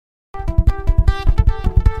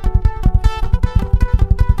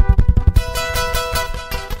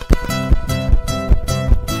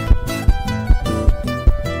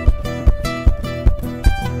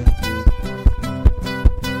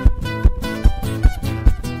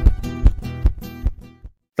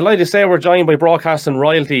Delighted to say we're joined by Broadcasting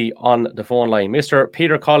Royalty on the phone line, Mr.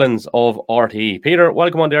 Peter Collins of RTE. Peter,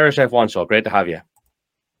 welcome on the Irish F1 show. Great to have you.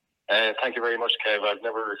 Thank you very much, Kev. I've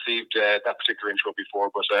never received that particular intro before,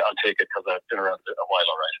 but I'll take it because I've been around a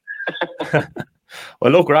while, all right.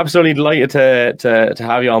 Well, look, we're absolutely delighted to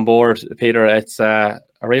have you on board, Peter. It's a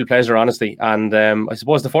real pleasure, honestly. And I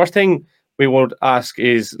suppose the first thing we would ask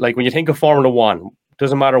is, like, when you think of Formula One,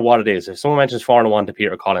 doesn't matter what it is. If someone mentions Formula One to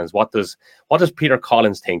Peter Collins, what does Peter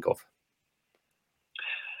Collins think of?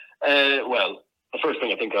 Well, the first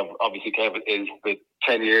thing I think of, obviously, Kev, is the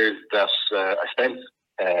 10 years that I spent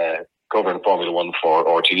covering Formula One for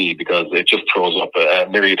RTE, because it just throws up a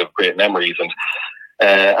myriad of great memories. And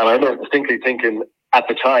I remember distinctly thinking at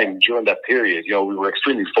the time, during that period, we were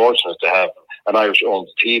extremely fortunate to have an Irish-owned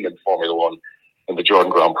team in Formula One, in the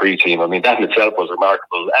Jordan Grand Prix team. I mean, that in itself was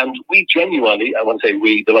remarkable. And we genuinely, I want to say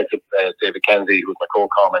we, the likes of David Kennedy, who's my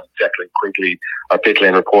co-comment, Declan Quigley, our pit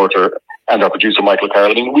lane reporter, and our producer, Michael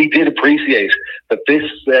Carroll, I mean, we did appreciate that this,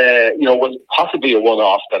 was possibly a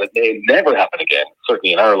one-off, that it may never happen again,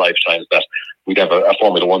 certainly in our lifetimes, that we'd have a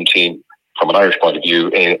Formula One team from an Irish point of view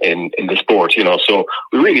in the sport, So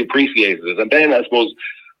we really appreciated it. And then, I suppose,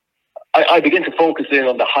 I begin to focus in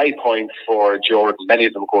on the high points for Jordan. Many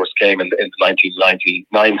of them, of course, came in the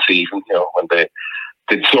 1999 season, when they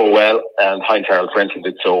did so well, and Heinz-Harald Frentzen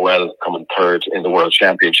did so well, coming third in the World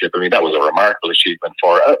Championship. I mean, that was a remarkable achievement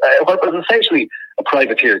for what was essentially a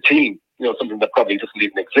privateer team, something that probably doesn't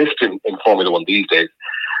even exist in Formula One these days.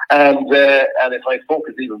 And if I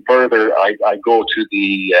focus even further, I go to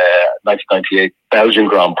the 1998 Belgian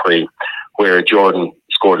Grand Prix, where Jordan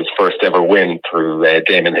scored his first ever win through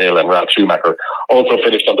Damon Hill, and Ralf Schumacher also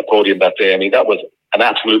finished on the podium that day. I mean, that was an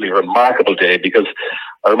absolutely remarkable day, because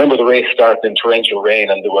I remember the race starting in torrential rain,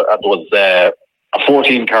 and there was a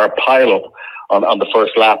 14-car pile-up on the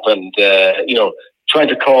first lap, and trying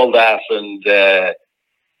to call that and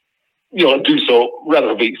do so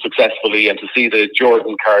relatively successfully, and to see the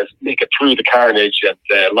Jordan cars make it through the carnage and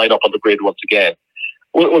line up on the grid once again.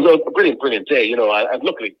 Well, it was a brilliant day, and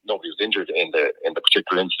luckily nobody was injured in the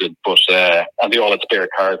particular incident, but and they all had spare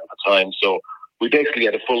cars at the time, so we basically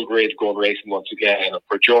had a full grid going racing once again, and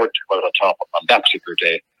for George to come out on top on that particular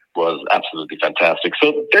day was absolutely fantastic.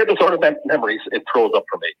 So they're the sort of memories it throws up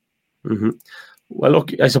for me. Mm-hmm. Well,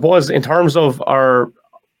 look, I suppose in terms of our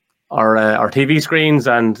TV screens,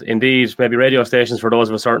 and indeed maybe radio stations for those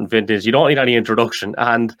of a certain vintage, you don't need any introduction,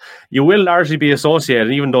 and you will largely be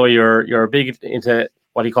associated, even though you're big into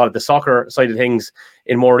what you call it, the soccer side of things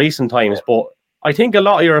in more recent times. But I think a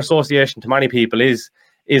lot of your association to many people is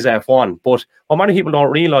F1. But what many people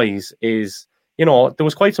don't realise is, there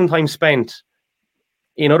was quite some time spent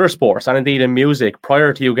in other sports, and indeed in music,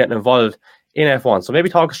 prior to you getting involved in F1. So maybe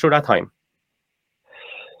talk us through that time.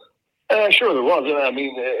 Sure, there was. I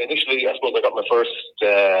mean, initially, I suppose I got my first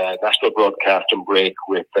national broadcasting break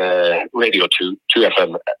with Radio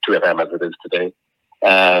 2FM as it is today.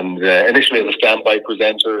 And initially as a standby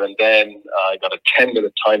presenter, and then I got a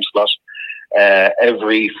 10-minute time slot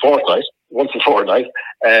every fortnight, once a fortnight,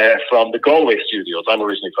 from the Galway studios. I'm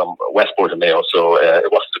originally from Westport and Mayo, so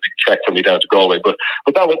it wasn't a big trek for me down to Galway, but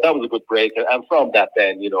that was a good break. And from that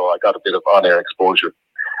then, I got a bit of on-air exposure.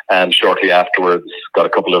 And shortly afterwards, got a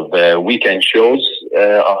couple of weekend shows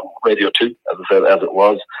on Radio 2, as I said, as it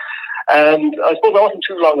was. And I suppose I wasn't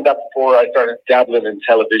too long in that before I started dabbling in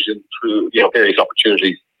television through, various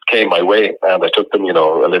opportunities came my way, and I took them, a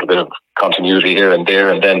little bit of continuity here and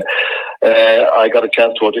there. And then I got a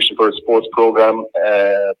chance to audition for a sports program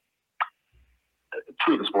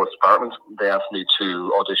through the sports department. They asked me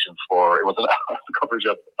to audition for, it was an coverage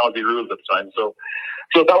of Aussie Rules at the time. So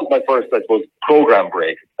that was my first, I suppose, program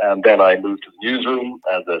break. And then I moved to the newsroom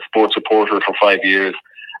as a sports reporter for 5 years.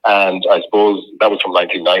 And I suppose that was from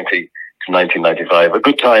 1990 to 1995. A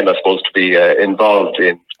good time, I suppose, to be involved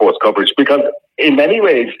in sports coverage, because in many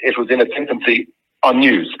ways it was in its infancy on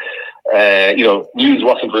news. News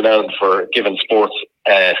wasn't renowned for giving sports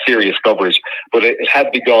serious coverage, but it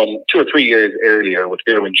had begun 2 or 3 years earlier with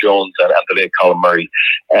Irwin Jones and the late Colin Murray.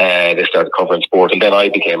 They started covering sport, and then I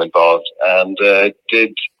became involved and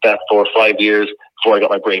did that for 5 years before I got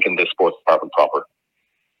my break in the sports department proper.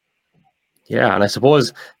 Yeah, and I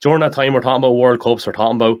suppose during that time we're talking about World Cups, we're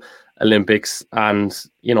talking about Olympics, and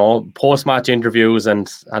post-match interviews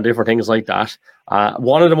and different things like that.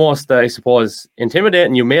 One of the most, I suppose,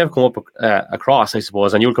 intimidating you may have come up across, I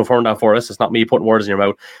suppose, and you'll confirm that for us, it's not me putting words in your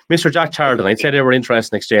mouth, Mr. Jack Charlton. I'd say they were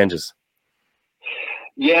interesting exchanges.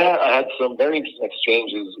 Yeah, I had some very interesting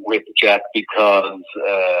exchanges with Jack, because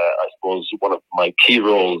I suppose one of my key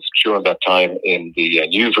roles during that time in the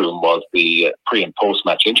newsroom was the pre- and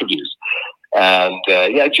post-match interviews. And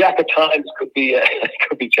Jack at times could be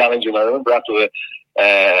could be challenging. I remember after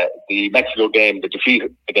the Mexico game, the defeat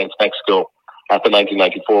against Mexico at the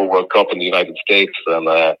 1994 World Cup in the United States, and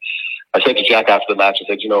I said to Jack after the match, I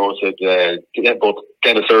said, both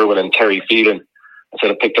Dennis Irwin and Terry Phelan, I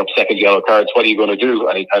said, I picked up second yellow cards. What are you going to do?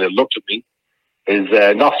 And he kind of looked at me. His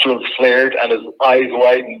nostrils flared and his eyes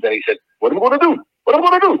widened, and he said, "What am I going to do? What am I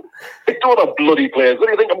going to do? Pick two other bloody players. What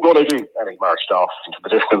do you think I'm going to do?" And he marched off into the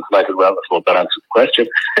distance. And I said, "Well, I suppose that answers the question."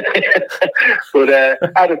 But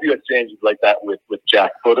I had a few exchanges like that with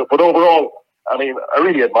Jack. But overall, I mean, I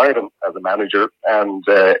really admired him as a manager, and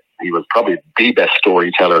he was probably the best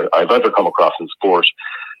storyteller I've ever come across in sport.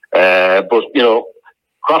 But,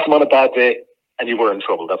 cross him on a bad day, and you were in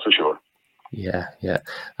trouble, that's for sure. Yeah.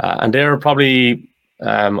 And they're probably,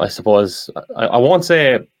 I suppose, I won't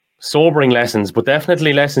say sobering lessons, but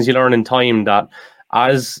definitely lessons you learn in time, that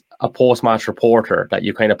as a post-match reporter, that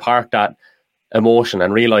you kind of park that emotion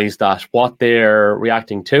and realise that what they're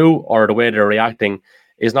reacting to or the way they're reacting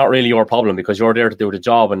is not really your problem, because you're there to do the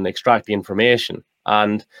job and extract the information.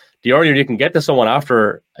 And the earlier you can get to someone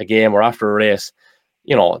after a game or after a race,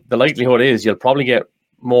 the likelihood is you'll probably get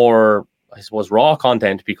more, I suppose, raw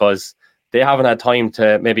content, because they haven't had time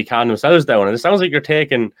to maybe calm themselves down. And it sounds like you're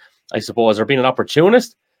taking, I suppose, or being an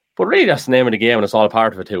opportunist, but really that's the name of the game, and it's all a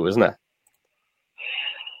part of it too, isn't it?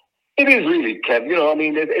 It is really, Kev.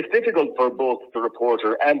 It's difficult for both the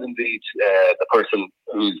reporter and indeed the person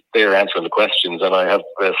who's there answering the questions. And I have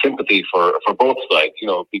sympathy for both sides,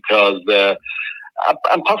 because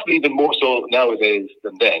and possibly even more so nowadays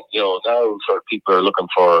than then. Now sort of people are looking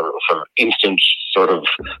for sort of instant sort of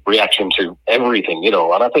reaction to everything, and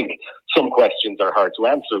I think some questions are hard to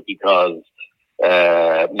answer because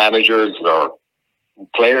managers or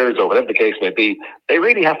players or whatever the case may be, they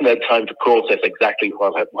really haven't had time to process exactly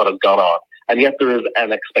what has gone on. And yet there is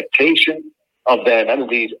an expectation of them and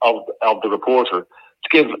indeed of the reporter to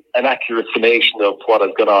give an accurate summation of what has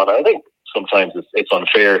gone on. And I think sometimes it's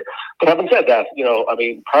unfair. But having said that,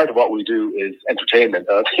 part of what we do is entertainment.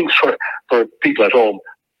 And I think for people at home,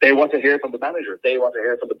 they want to hear from the manager, they want to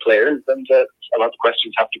hear from the players, and a lot of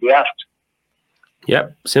questions have to be asked. Yeah,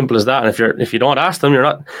 simple as that. And if you don't ask them, you're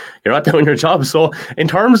not doing your job. So in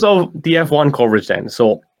terms of the F1 coverage then,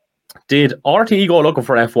 so did RTE go looking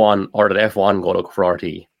for F1 or did F1 go looking for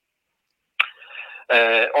RTE?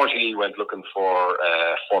 RTE went looking for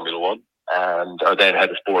Formula One, and our then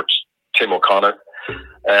head of sports, Tim O'Connor,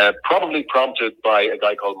 probably prompted by a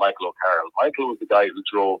guy called Michael O'Carroll. Michael was the guy who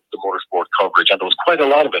drove the motorsport coverage, and there was quite a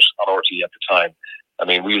lot of it on RTE at the time.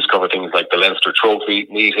 We used to cover things like the Leinster Trophy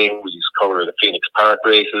meeting, we used to cover the Phoenix Park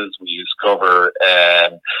races, we used to cover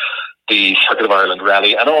the Circuit of Ireland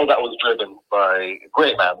rally, and all that was driven by a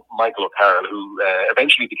great man, Michael O'Carroll, who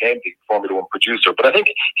eventually became the Formula One producer. But I think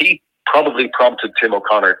he probably prompted Tim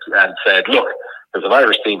O'Connor and said, "Look, there's an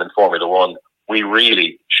Irish team in Formula One. We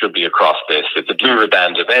really should be across this. It's a blue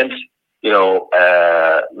ribbon event.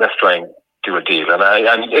 Let's try and do a deal."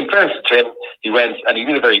 And in fairness to Tim, he went and he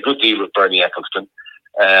did a very good deal with Bernie Ecclestone.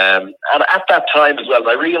 And at that time as well,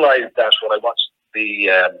 I realised that when I watched the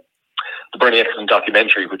Bernie Ecclestone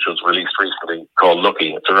documentary, which was released recently, called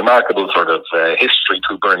Lucky, it's a remarkable sort of history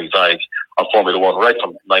through Bernie's eyes of Formula One right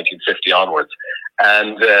from 1950 onwards.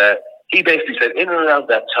 And he basically said in and around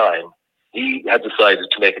that time, he had decided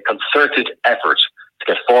to make a concerted effort to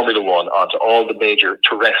get Formula One onto all the major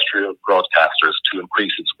terrestrial broadcasters to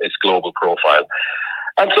increase its global profile.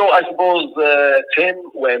 And so I suppose Tim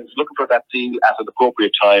went looking for that deal at an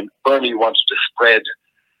appropriate time. Bernie wanted to spread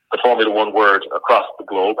the Formula One word across the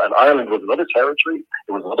globe, and Ireland was another territory.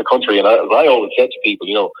 It was another country. And as I always said to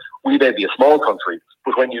people, we may be a small country,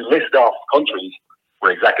 but when you list off countries,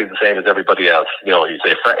 we're exactly the same as everybody else. You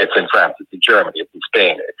say it's in France, it's in Germany, it's in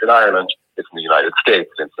Spain, it's in Ireland, it's in the United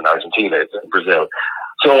States, it's in Argentina, it's in Brazil.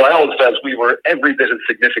 So I always felt we were every bit as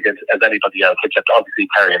significant as anybody else, except obviously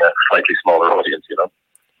carrying a slightly smaller audience,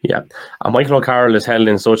 Yeah, and Michael O'Carroll is held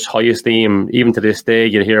in such high esteem. Even to this day,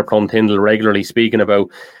 you hear Plum Tyndall regularly speaking about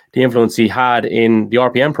the influence he had in the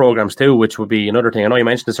RPM programs too, which would be another thing. I know you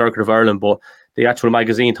mentioned the Circuit of Ireland, but the actual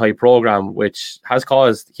magazine type program, which has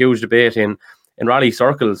caused huge debate in rally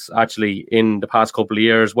circles actually in the past couple of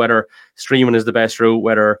years, whether streaming is the best route,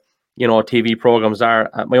 whether TV programs are.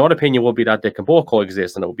 My own opinion would be that they can both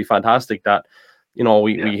coexist, and it would be fantastic that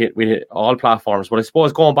we hit all platforms. But I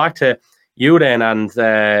suppose going back to you then and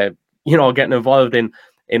getting involved in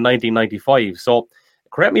 1995. So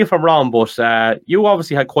correct me if I'm wrong, but you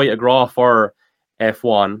obviously had quite a draw for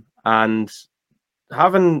F1, and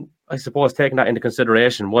having, I suppose, taken that into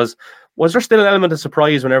consideration, was there still an element of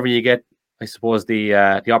surprise whenever you get, I suppose, the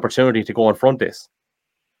opportunity to go and front this?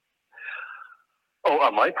 Oh,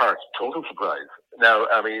 on my part, total surprise. Now,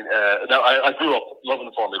 I mean, I grew up loving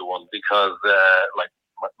the Formula One because, like,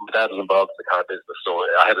 my dad was involved in the car business, so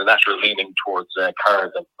I had a natural leaning towards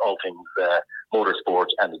cars and all things motorsport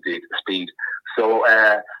and indeed speed. So,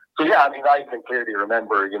 so yeah, I mean, I can clearly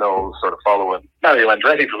remember, sort of following Mario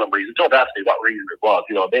Andretti for some reason. Don't ask me what reason it was.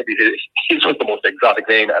 Maybe he's just the most exotic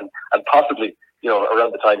name, and possibly,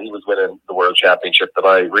 around the time he was winning the World Championship that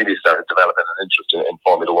I really started developing an interest in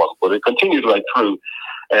Formula One. But it continued right through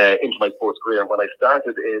into my sports career. And when I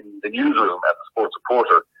started in the newsroom as a sports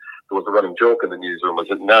reporter, there was a running joke in the newsroom. Was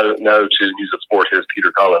it now to News of Sport, here's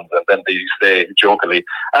Peter Collins, and then they used to say jokingly,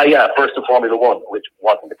 yeah, first to Formula One, which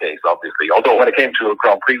wasn't the case, obviously. Although when it came to a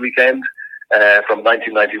Grand Prix weekend from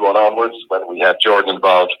 1991 onwards, when we had Jordan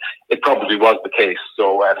involved, it probably was the case.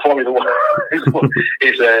 So Formula One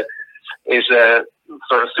is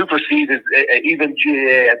sort of superseded even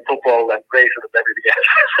GAA and football and racing and everything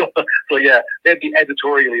else. So yeah, maybe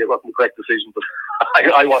editorially it wasn't the correct decision, but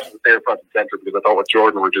I wasn't there front and centre because I thought what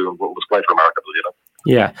Jordan were doing was quite remarkable,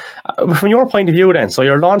 Yeah. From your point of view then, so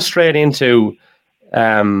you're launched straight into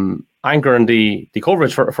anchoring the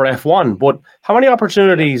coverage for F1, but how many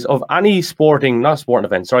opportunities of any motorsport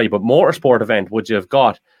event would you have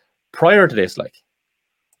got prior to this, like?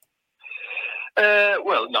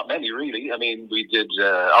 Well, not many really. I mean, we did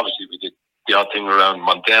the odd thing around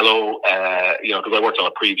Mondello, because I worked on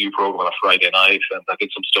a preview program on a Friday night, and I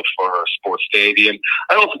did some stuff for Sports Stadium.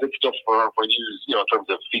 I also did stuff for news, in terms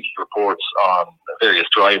of feature reports on various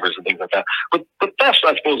drivers and things like that. But that,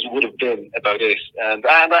 I suppose, would have been about it. And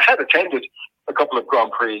I had attended a couple of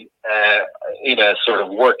Grand Prix in a sort of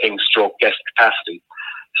working stroke guest capacity.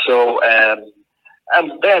 So.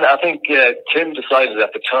 And then I think Tim decided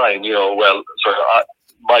at the time,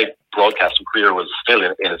 my broadcasting career was still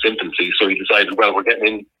in its infancy, so he decided, well, we're getting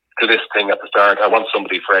into this thing at the start. I want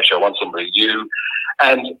somebody fresh. I want somebody new.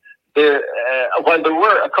 And while there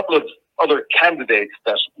were a couple of other candidates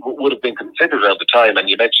that would have been considered at the time, and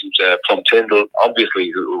you mentioned Plum Tyndall, obviously,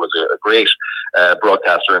 who was a great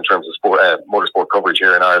broadcaster in terms of motorsport coverage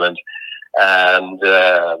here in Ireland, and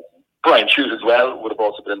Brian Chute as well would have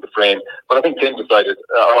also been in the frame. But I think Tim decided,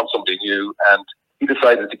 I want somebody new, and he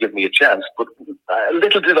decided to give me a chance. But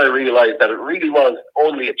little did I realise that it really was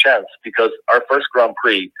only a chance, because our first Grand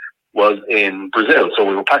Prix was in Brazil. So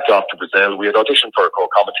we were packed off to Brazil. We had auditioned for a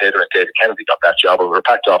co-commentator, and David Kennedy got that job. We were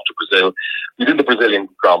packed off to Brazil. We did the Brazilian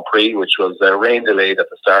Grand Prix, which was rain delayed at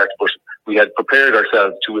the start, but we had prepared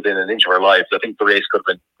ourselves to within an inch of our lives. I think the race could have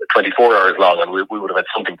been 24 hours long, and we would have had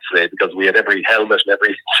something to say, because we had every helmet and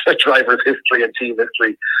every driver's history and team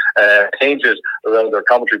history painted around our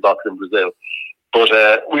commentary box in Brazil. But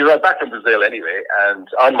we were back in Brazil anyway, and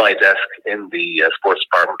on my desk in the sports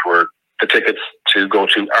department were the tickets to go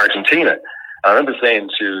to Argentina. I remember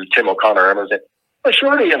saying to Tim O'Connor, I was saying, well,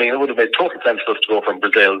 surely, I mean, it would have made total sense for us to go from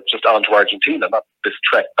Brazil just on to Argentina, not this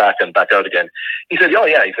trek back and back out again. He said, oh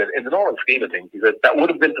yeah, he said, in the normal scheme of things, he said, that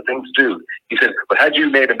would have been the thing to do. He said, but had you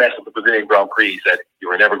made a mess of the Brazilian Grand Prix, he said, you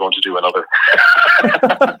were never going to do another.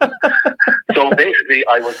 So basically,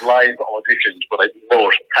 I was live auditioned, but I didn't know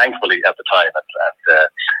it, thankfully, at the time. And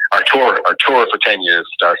our tour for 10 years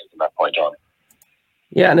started from that point on.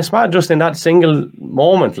 Yeah, and it's mad just in that single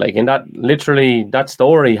moment, like in that, literally, that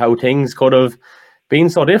story, how things could have been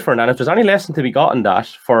so different. And if there's any lesson to be gotten that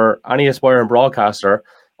for any aspiring broadcaster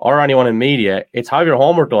or anyone in media, it's have your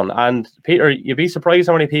homework done. And Peter, you'd be surprised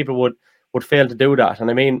how many people would fail to do that.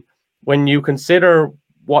 And I mean, when you consider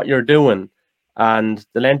what you're doing and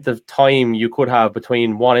the length of time you could have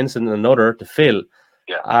between one incident and another to fill,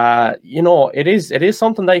 it is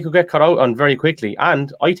something that you could get cut out on very quickly.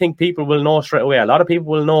 And I think people will know straight away. A lot of people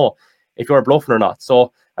will know if you're bluffing or not.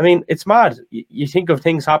 So, I mean, it's mad. You think of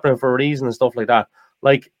things happening for a reason and stuff like that.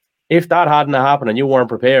 Like, if that hadn't happened and you weren't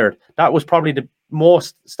prepared, that was probably the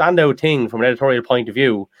most standout thing from an editorial point of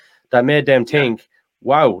view that made them think,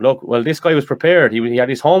 wow, look, well, this guy was prepared. He had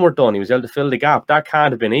his homework done. He was able to fill the gap. That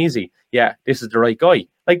can't have been easy. Yeah, this is the right guy.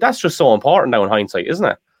 Like, that's just so important now in hindsight, isn't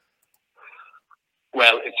it?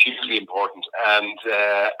 Well, it's hugely important, and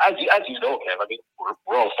as you know, Kev, I mean,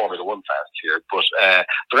 we're all Formula One fans here, but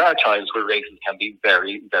there are times where races can be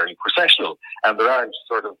very, very processional, and there aren't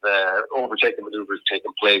sort of overtaking manoeuvres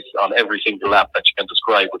taking place on every single lap that you can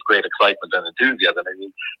describe with great excitement and enthusiasm. I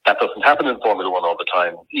mean, that doesn't happen in Formula One all the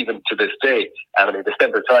time, even to this day. And I mean, they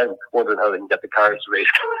spend their time wondering how they can get the cars to race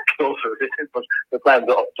closer, but the plans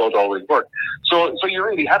don't always work. So you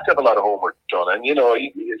really have to have a lot of homework done, and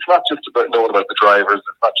it's not just about knowing about the drivers.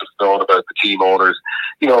 It's not just knowing about the team owners.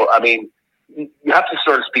 I mean, you have to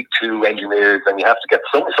sort of speak to engineers, and you have to get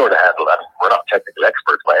some sort of handle. I mean, we're not technical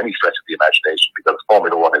experts by any stretch of the imagination, because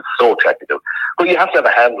Formula One is so technical. But you have to have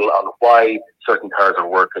a handle on why certain cars are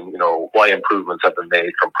working, why improvements have been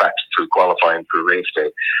made from practice through qualifying through race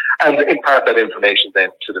day, and impart that information then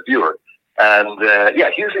to the viewer. And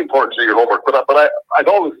hugely important to do your homework. But I've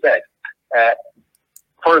always said,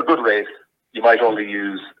 for a good race, you might only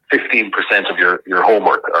use 15% of your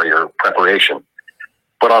homework or your preparation.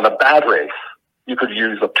 But on a bad race, you could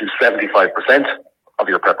use up to 75% of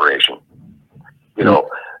your preparation.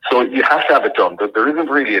 So you have to have it done. There isn't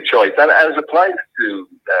really a choice. And as it applies to,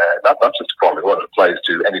 not just to Formula One, it applies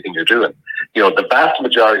to anything you're doing. The vast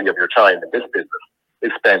majority of your time in this business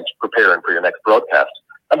is spent preparing for your next broadcast.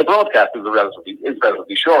 And the broadcast is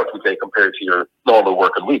relatively short, we say, compared to your normal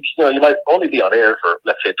working week. You might only be on air for,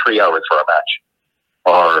 let's say, 3 hours for a match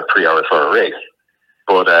or 3 hours for a race.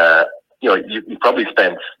 But, you probably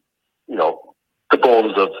spent, the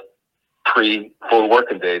bones of 3 full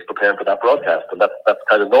working days preparing for that broadcast. And that's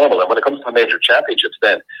kind of normal. And when it comes to the major championships,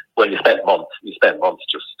 then, well, you spend months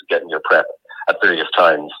just getting your prep at various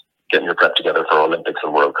times, getting your prep together for Olympics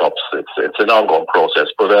and World Cups. It's an ongoing process.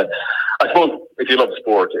 But I suppose if you love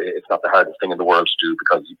sport, it's not the hardest thing in the world to do,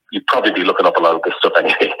 because you'd probably be looking up a lot of this stuff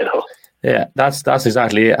anyway, Yeah, that's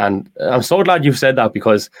exactly it. And I'm so glad you've said that,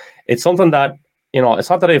 because it's something that, it's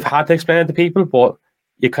not that I've had to explain it to people, but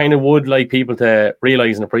you kind of would like people to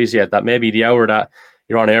realise and appreciate that maybe the hour that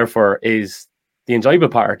you're on air for is the enjoyable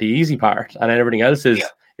part, the easy part, and then everything else is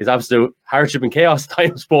absolute hardship and chaos at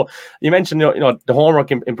times. But you mentioned, the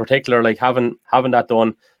homework in particular, like having that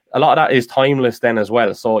done. A lot of that is timeless then as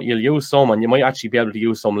well. So you'll use some, and you might actually be able to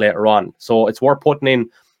use some later on. So it's worth putting in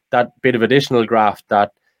that bit of additional graft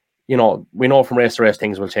that, we know from race to race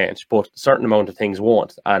things will change, but a certain amount of things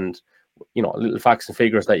won't. And, little facts and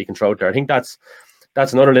figures that you can throw out there. I think that's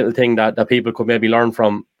another little thing that people could maybe learn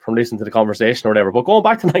from listening to the conversation or whatever. But going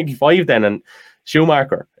back to 95 then, and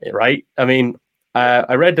Schumacher, right? I mean,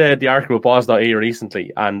 I read the article with Boz.ie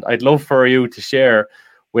recently, and I'd love for you to share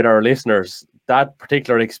with our listeners that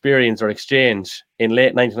particular experience or exchange in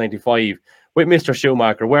late 1995 with Mr.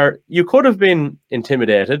 Schumacher, where you could have been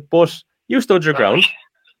intimidated, but you stood your ground.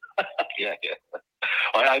 Yeah.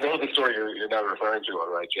 I know the story you're now referring to,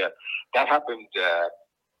 all right, yeah. That happened,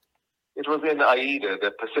 it was in Aida,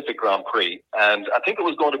 the Pacific Grand Prix, and I think it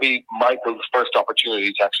was going to be Michael's first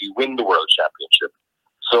opportunity to actually win the World Championship.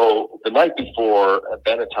 So the night before,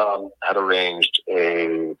 Benetton had arranged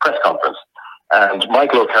a press conference, and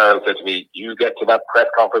Michael O'Carroll said to me, "You get to that press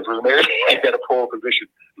conference room early and get a pole position,"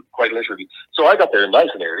 quite literally. So I got there nice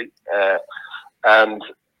and early, and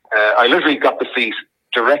I literally got the seat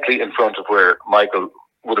directly in front of where Michael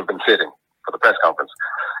would have been sitting for the press conference.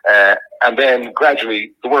 And then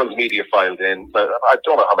gradually the world's media filed in. I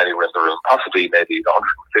don't know how many were in the room, possibly maybe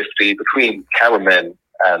 150 between cameramen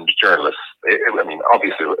and journalists.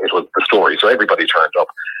 Obviously it was the story, so everybody turned up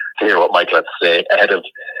to hear what Michael had to say ahead of,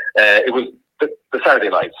 it was the Saturday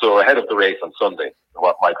night, so ahead of the race on Sunday,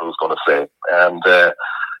 what Michael was going to say.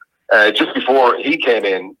 And just before he came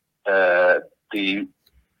in, the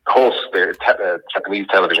host there, Japanese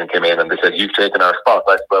television, came in and they said, "You've taken our spot."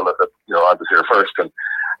 I said, "Well, I was here first," and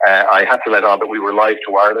I had to let on that we were live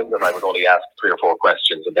to Ireland, and I would only ask 3 or 4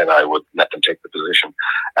 questions, and then I would let them take the position.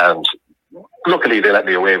 And luckily, they let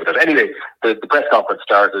me away with it. Anyway, the press conference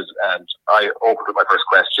started, and I opened with my first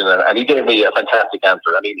question, and he gave me a fantastic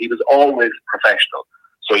answer. I mean, he was always professional.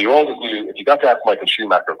 So you always knew, if you got to ask Michael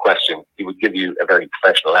Schumacher a question, he would give you a very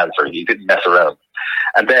professional answer. He didn't mess around.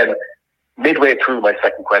 And then midway through my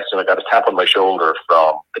second question, I got a tap on my shoulder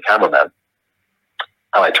from the cameraman.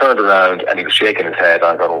 And I turned around and he was shaking his head.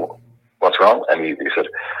 I go, "What's wrong?" And he said,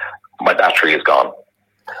 "My battery is gone."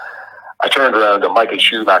 I turned around and Michael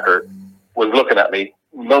Schumacher was looking at me,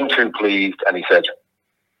 none too pleased, and he said,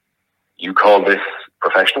 "You call this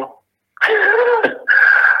professional?"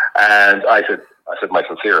 And I said, "My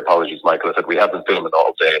sincere apologies, Michael." I said, "We have been filming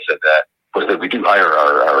all day." I said, "But I said, we do hire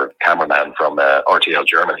our cameraman from RTL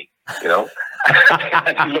Germany, And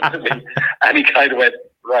he looked at me and he kind of went,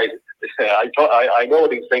 "Right, I know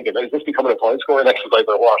what he's thinking. Is this becoming a point scoring exercise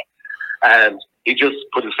or what?" And he just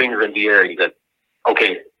put his finger in the air and he said,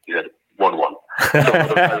 "Okay." He said, 1-1. So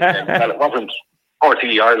it wasn't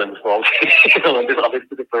RTE Ireland's fault, on this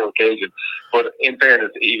particular occasion. But in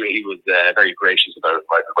fairness, he was very gracious about it.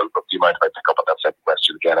 Well, do you mind if I pick up on that second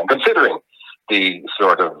question again? And considering the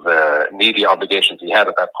sort of media obligations he had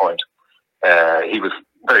at that point, he was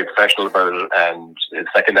very professional about it, and his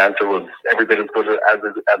second answer was every bit as good as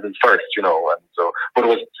his first, and so, but it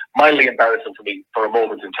was mildly embarrassing for me for a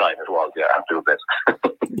moment in time. It was, yeah, after a bit.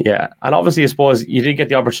 Yeah, and obviously, I suppose you did get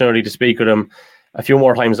the opportunity to speak with him a few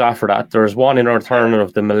more times after that. There was one in our turn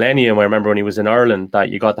of the millennium, I remember, when he was in Ireland, that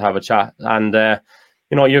you got to have a chat. And,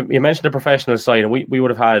 you mentioned the professional side, and we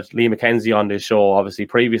would have had Lee McKenzie on this show, obviously,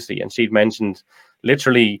 previously, and she'd mentioned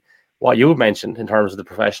literally what you mentioned in terms of the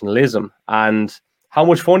professionalism and how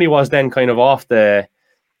much fun he was then kind of off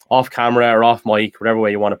camera or off mic, whatever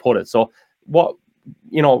way you want to put it. So what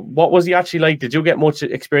was he actually like? Did you get much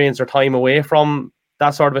experience or time away from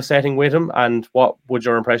that sort of a setting with him? And what would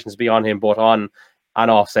your impressions be on him, both on and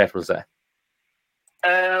off set, we'll say?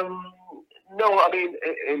 No, I mean,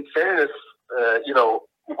 in fairness,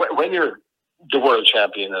 when you're the world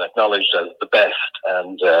champion and acknowledged as the best,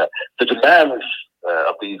 and the demands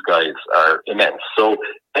of these guys are immense. So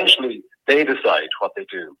eventually they decide what they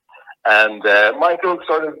do. And Michael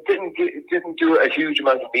sort of didn't do a huge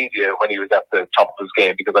amount of media when he was at the top of his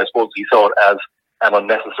game, because I suppose he saw it as an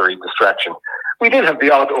unnecessary distraction. We did have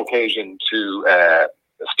the odd occasion to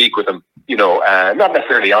speak with him, not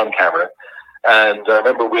necessarily on camera. And I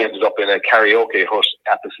remember we ended up in a karaoke hut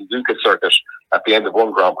at the Suzuka circuit at the end of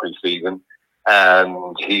one Grand Prix season.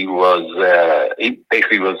 And he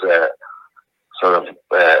basically was sort of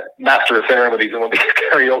master of ceremonies in one of these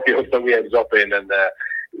karaoke huts that we ended up in. And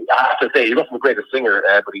I have to say, he wasn't the greatest singer,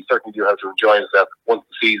 but he certainly knew how to enjoy himself once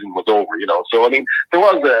the season was over, So, I mean, there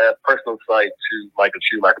was a personal side to Michael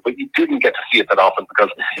Schumacher, but you didn't get to see it that often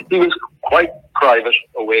because he was quite private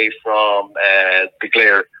away from the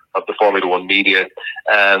glare of the Formula One media.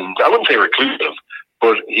 And I wouldn't say reclusive,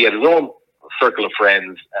 but he had his own circle of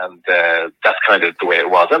friends, and that's kind of the way it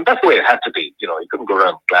was. And that's the way it had to be. He couldn't go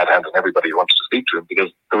around glad-handing everybody who wanted to speak to him,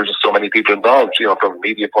 because there were just so many people involved, from a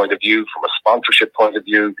media point of view, from a sponsorship point of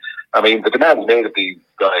view. I mean, the demands made of these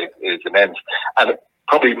guys is immense. And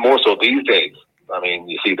probably more so these days. I mean,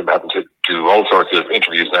 you see them having to do all sorts of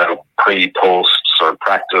interviews now, pre, post, or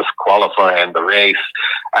practice, qualifying, the race.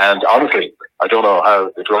 And honestly, I don't know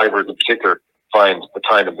how the drivers in particular find the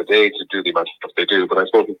time in the day to do the amount of stuff they do, but I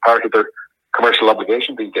suppose it's part of their commercial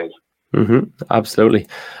obligation these days. Mm-hmm, absolutely.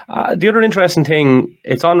 The other interesting thing,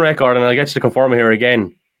 it's on record, and I'll get you to confirm here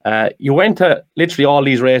again. You went to literally all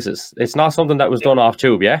these races. It's not something that was done off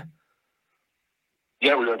tube, yeah?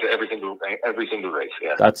 Yeah, we went to every single race.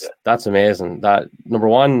 Yeah, that's amazing. That, number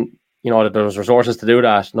one, that there was resources to do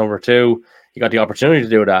that. Number two, you got the opportunity to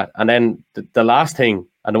do that. And then the last thing,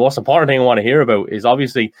 and the most important thing I want to hear about, is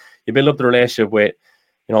obviously you build up the relationship with,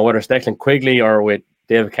 whether it's Declan Quigley or with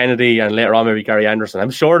David Kennedy, and later on maybe Gary Anderson. I'm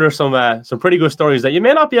sure there's some pretty good stories that you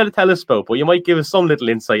may not be able to tell us about, but you might give us some little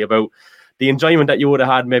insight about the enjoyment that you would have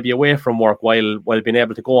had maybe away from work while being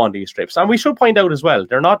able to go on these trips. And we should point out as well,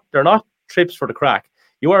 they're not trips for the crack.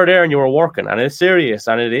 You are there and you are working, and it's serious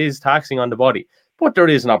and it is taxing on the body. But there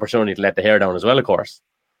is an opportunity to let the hair down as well, of course.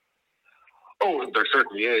 Oh, there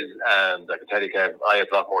certainly is, and I can tell you, Kev, I had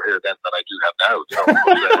a lot more hair then than I do have now.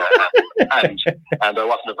 And I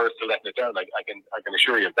wasn't averse to letting it down. I can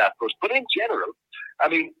assure you of that. But in general, I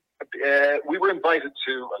mean, we were invited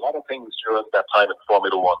to a lot of things during that time in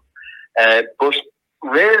Formula One, but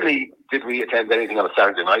rarely did we attend anything on a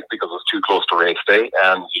Saturday night because it was too close to race day.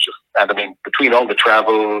 And I mean, between all the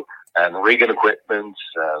travel and rigging equipment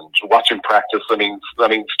and watching practice, I mean,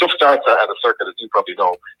 stuff starts at a circuit, as you probably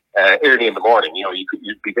know, early in the morning.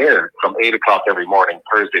 You'd be there from 8 o'clock every morning,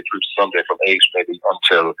 Thursday through to Sunday, from 8 maybe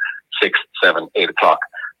until 6, 7, 8 o'clock.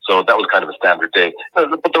 So that was kind of a standard day.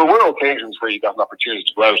 But there were occasions where you got an opportunity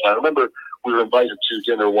to go out. And I remember we were invited to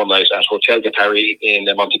dinner one night at Hotel de Paris in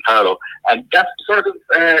Monte Carlo. And that sort of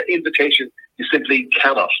invitation you simply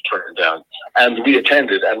cannot turn down. And we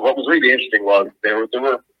attended. And what was really interesting was there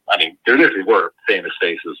literally were famous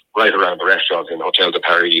faces right around the restaurant in Hotel de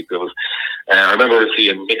Paris. There was, I remember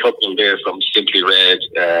seeing Mick Hucknall there from Simply Red,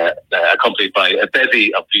 accompanied by a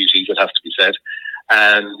bevy of beauties, it has to be said.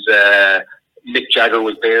 And Mick Jagger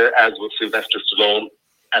was there, as was Sylvester Stallone,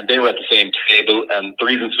 and they were at the same table. And the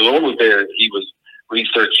reason Stallone was there, he was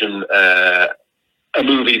researching a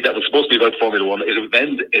movie that was supposed to be about Formula One. It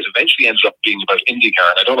eventually ended up being about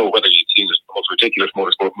IndyCar, and I don't know whether you've seen it, the most ridiculous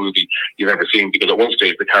motorsport movie you've ever seen, because at one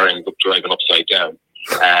stage the car ends up driving upside down.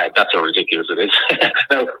 That's how ridiculous it is.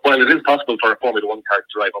 Now, while it is possible for a Formula One car to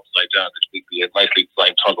drive upside down, it would be a nicely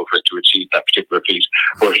designed tunnel for it to achieve that particular feat.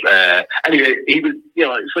 But anyway, he was,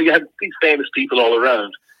 so you had these famous people all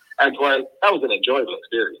around. And while that was an enjoyable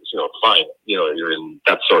experience, fine, you're in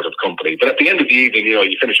that sort of company. But at the end of the evening,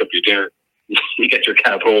 you finish up your dinner, you get your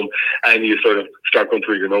cab home and you sort of start going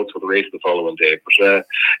through your notes for the race the following day. But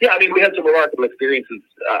yeah, I mean, we had some remarkable experiences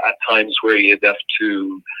at times where you have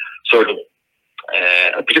to sort of,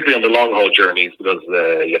 particularly on the long haul journeys, because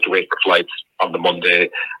you have to wait for flights on the Monday.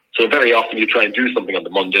 So very often you try and do something on the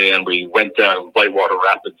Monday, and we went down Whitewater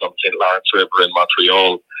Rapids on St. Lawrence River in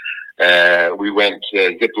Montreal. We went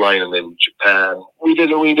zip lining in Japan. We did.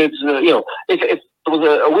 If there was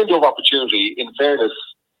a window of opportunity, in fairness,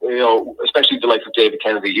 especially the likes of David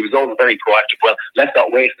Kennedy, he was always very proactive. Well, let's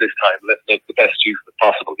not waste this time. Let's make the best use of it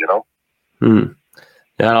possible.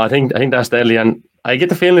 Yeah, I think that's deadly, and I get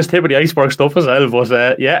the feeling it's tip of the iceberg stuff as well.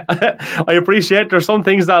 But yeah, I appreciate there's some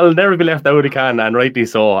things that'll never be left out of the can, and rightly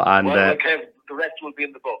so. And the rest will be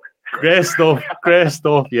in the book. Great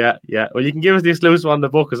stuff. Yeah. Well, you can give us the exclusive on the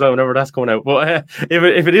book as well whenever that's coming out. But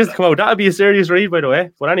if it is to come out, that'll be a serious read, by the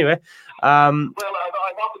way. But anyway, well, I've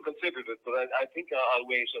often considered it, but I think I'll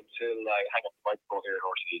wait until I hang up the microphone here at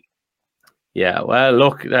RTE. Yeah, well,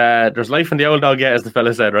 look, there's life in the old dog yet, as the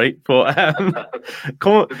fella said, right? But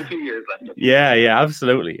there's a few years left. Yeah,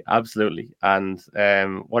 absolutely. And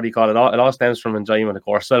what do you call it? It all stems from enjoyment, of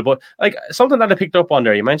course. Well, but like something that I picked up on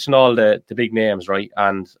there, you mentioned all the big names, right?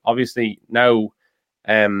 And obviously now,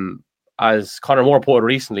 as Conor Moore put it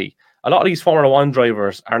recently, a lot of these Formula One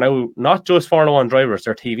drivers are now not just Formula One drivers;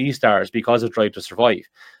 they're TV stars because of Drive to Survive.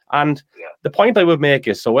 And the point I would make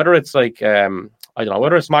is, so whether it's like I don't know,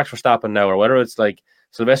 whether it's Max Verstappen now or whether it's like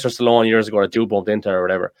Sylvester Stallone years ago that you bumped into or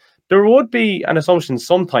whatever, there would be an assumption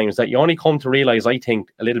sometimes that you only come to realize, I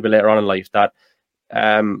think, a little bit later on in life that,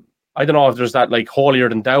 I don't know if there's that like holier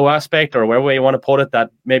than thou aspect or whatever way you want to put it,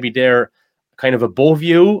 that maybe they're kind of above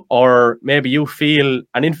you, or maybe you feel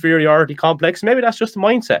an inferiority complex. Maybe that's just a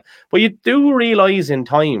mindset. But you do realize in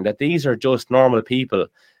time that these are just normal people,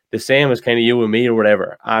 the same as kind of you and me or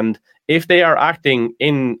whatever. And if they are acting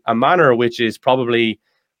in a manner which is probably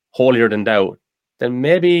holier than thou, then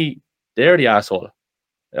maybe they're the asshole.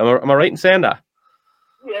 Am I right in saying that?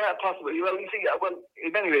 Yeah, possibly. Well, you see,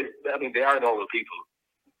 in many ways, I mean, they are normal people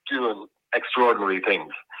doing extraordinary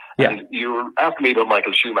things. Yeah. And you were asking me about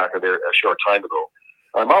Michael Schumacher there a short time ago.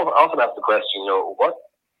 I'm often asked the question, what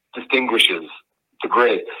distinguishes the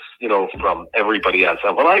greats, from everybody else?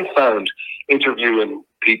 And what I found interviewing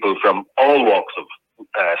people from all walks of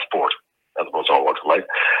sport, as opposed to all walks of life,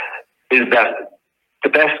 is that the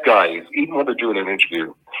best guys, even when they're doing an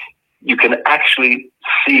interview, you can actually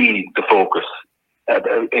see the focus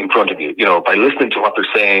in front of you, by listening to what they're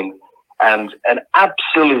saying, and an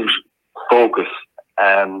absolute focus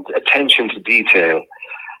and attention to detail.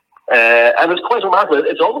 And it's quite remarkable.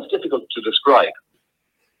 It's almost difficult to describe,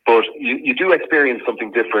 but you do experience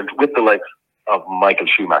something different with the likes of Michael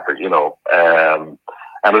Schumacher,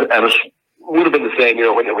 and it would have been the same,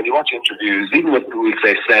 when you watch interviews, even with, we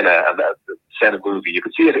say, Senna and the Senna movie, you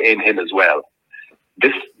could see it in him as well.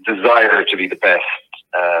 This desire to be the best,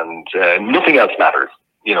 and nothing else matters,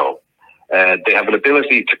 They have an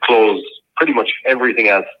ability to close pretty much everything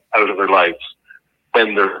else out of their lives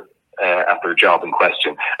when they're at their job in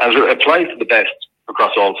question. And it applies to the best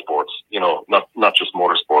across all sports, not just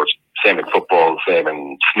motorsport. Same in football, same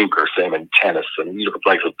in snooker, same in tennis. And you look at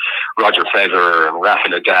places Roger Federer and Rafa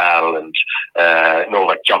Nadal and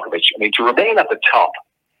Novak Djokovic. I mean, to remain at the top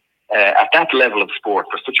at that level of sport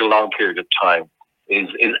for such a long period of time is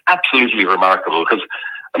absolutely remarkable. Because,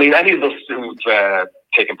 I mean, any of us who've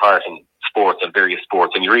taken part in sports and various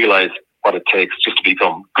sports, and you realise what it takes just to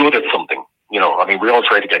become good at something. I mean, we all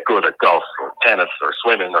try to get good at golf or tennis or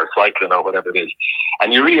swimming or cycling or whatever it is.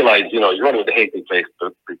 And you realise, you're only the hating place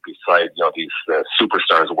beside, these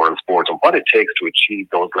superstars of world sports. And what it takes to achieve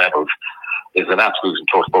those levels is an absolute and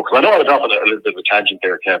total focus. I know I was off on a little bit of a tangent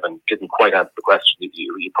there, Kevin. Didn't quite answer the question that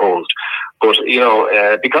you posed. But,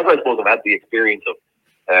 because I suppose I've had the experience of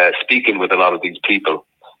speaking with a lot of these people,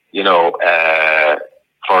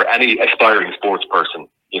 for any aspiring sports person,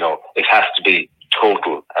 it has to be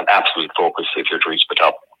total and absolute focus if you're to reach the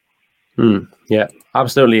top. Yeah,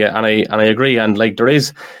 absolutely, and I agree. And like, there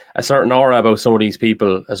is a certain aura about some of these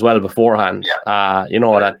people as well beforehand. Yeah.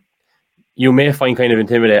 That you may find kind of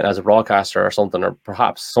intimidating as a broadcaster or something, or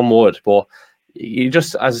perhaps some would. But you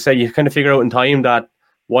just, as I say, you kind of figure out in time that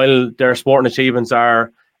while their sporting achievements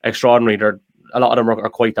are extraordinary, a lot of them are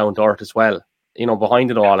quite down to earth as well.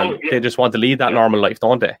 Behind it all, and they just want to lead that normal life,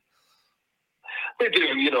 don't they? They do,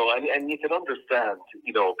 and you can understand,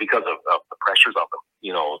 because of the pressures of them,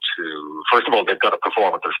 to, first of all, they've got to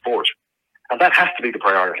perform at their sport. And that has to be the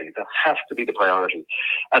priority.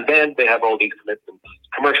 And then they have all these commitments,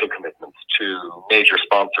 commercial commitments to major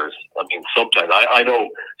sponsors. I mean, sometimes I know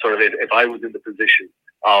sort of if I was in the position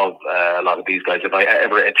of a lot of these guys. If I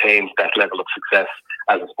ever attained that level of success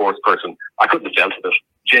as a sports person, I couldn't have dealt with it.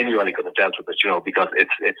 Genuinely couldn't have dealt with it, because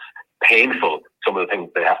it's painful, some of the things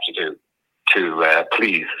they have to do to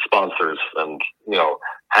please sponsors and,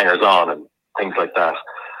 hangers on and things like that.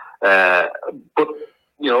 But,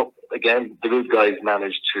 again, the good guys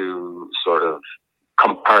manage to sort of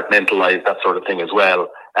compartmentalize that sort of thing as well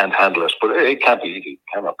and handle it. But it can't be easy. It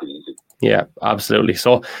cannot be easy. Yeah, absolutely.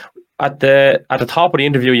 So at the top of the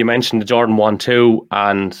interview, you mentioned the Jordan 1-2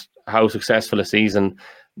 and how successful a season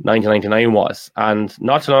 1999 was. And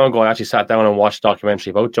not too long ago, I actually sat down and watched a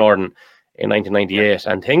documentary about Jordan in 1998,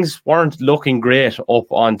 and things weren't looking great up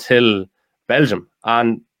until Belgium.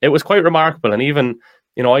 And it was quite remarkable. And even,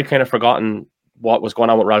 I'd kind of forgotten what was going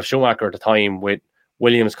on with Ralf Schumacher at the time, with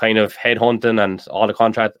Williams kind of headhunting and all the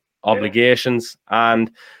contract obligations. And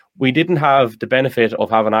we didn't have the benefit of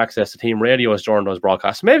having access to team radios during those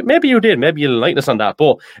broadcasts. Maybe you did. Maybe you'll enlighten us on that.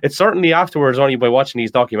 But it's certainly afterwards, only by watching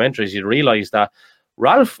these documentaries, you'd realise that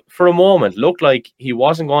Ralf, for a moment, looked like he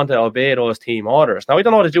wasn't going to obey those team orders. Now, I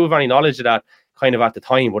don't know if you have any knowledge of that kind of at the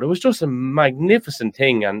time, but it was just a magnificent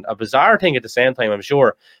thing and a bizarre thing at the same time, I'm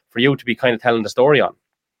sure, for you to be kind of telling the story on.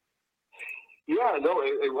 Yeah, no,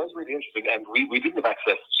 it was really interesting. And we didn't have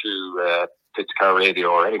access to car radio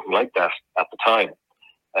or anything like that at the time.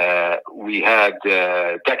 We had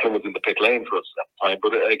Declan was in the pit lane for us at the time,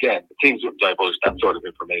 but again, the teams wouldn't divulge that sort of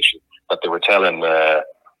information that they were telling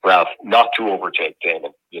Ralf not to overtake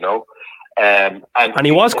Damon, and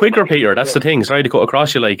he was quicker, Peter. That's the thing. Sorry to cut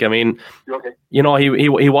across you. Like, I mean, okay.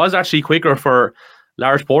 He was actually quicker for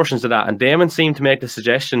large portions of that, and Damon seemed to make the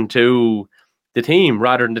suggestion to the team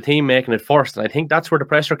rather than the team making it first. And I think that's where the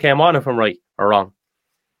pressure came on, if I'm right or wrong.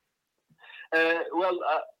 I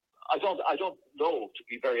don't know, to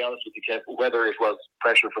be very honest with you, Kev, whether it was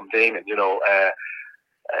pressure from Damon.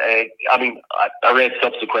 I read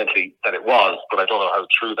subsequently that it was, but I don't know how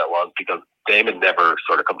true that was because Damon never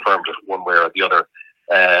sort of confirmed it one way or the other.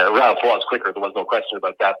 Ralf was quicker, there was no question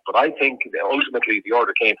about that. But I think ultimately the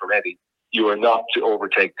order came from Eddie. You are not to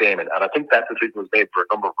overtake Damon. And I think that decision was made for a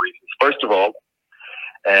number of reasons. First of all,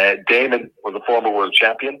 Damon was a former world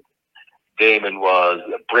champion. Damon was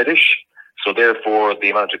British. So therefore, the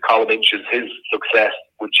amount of column inches his success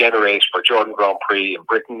would generate for Jordan Grand Prix in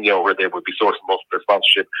Britain, where they would be sourcing most of their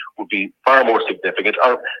sponsorship, would be far more significant,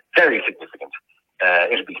 or very significant.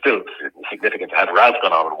 It would be still significant had Ralf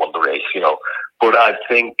gone on and won the race, But I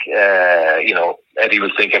think, Eddie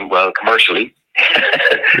was thinking, well, commercially,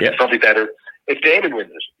 it's probably better if Damon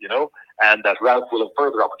wins it, and that Ralf will have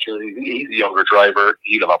further opportunities. He's a younger driver.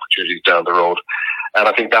 He'll have opportunities down the road. And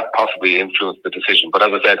I think that possibly influenced the decision. But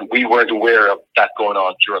as I said, we weren't aware of that going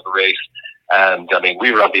on during the race. And,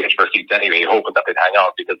 we were on the edge of our seats anyway, hoping that they'd hang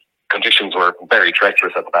on because conditions were very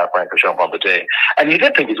treacherous at the Spa-Francorchamps on the day. And you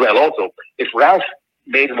did think as well, also, if Ralf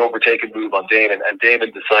made an overtaking move on Damon and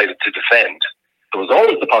Damon decided to defend, there was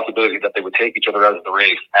always the possibility that they would take each other out of the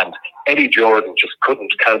race, and Eddie Jordan just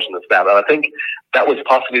couldn't countenance that. And I think that was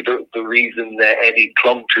possibly the reason that Eddie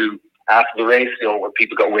clung to after the race, when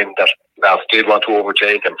people got wind that Ralf did want to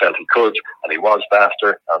overtake and felt he could, and he was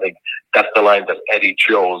faster. I think that's the line that Eddie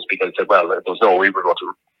chose because he said, well, there's no way we're going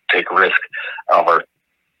to take a risk of our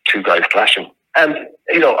two guys clashing. And,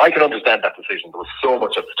 I can understand that decision. There was so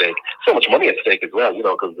much at stake, so much money at stake as well,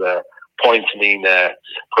 because points mean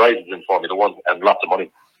prizes in Formula One and lots of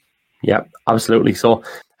money. Yeah, absolutely. So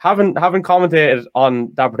having commentated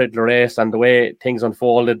on that particular race and the way things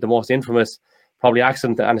unfolded, the most infamous probably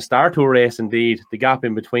accident and a Star Tour race indeed, the gap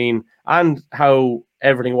in between, and how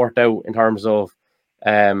everything worked out in terms of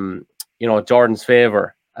Jordan's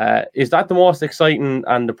favour. Is that the most exciting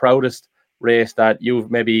and the proudest race that you've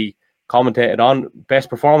maybe commentated on, best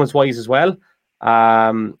performance wise as well?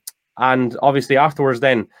 And obviously afterwards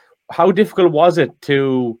then, how difficult was it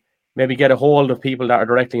to maybe get a hold of people that are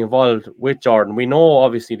directly involved with Jordan? We know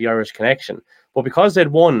obviously the Irish connection, but because they'd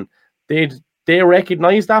won, they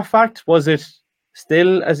recognise that fact? Was it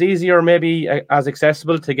still as easy or maybe as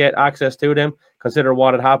accessible to get access to them, consider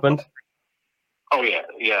what had happened? Oh,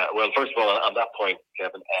 yeah. Well, first of all, on that point,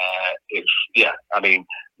 Kevin,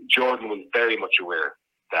 Jordan was very much aware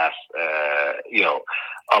that,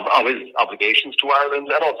 of his obligations to Ireland,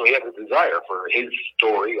 and also he had a desire for his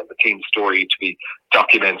story and the team's story to be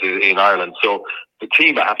documented in Ireland. So the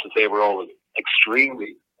team, I have to say, were always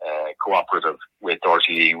extremely cooperative with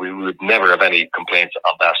RTE. We would never have any complaints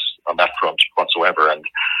on that front whatsoever.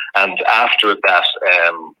 And after that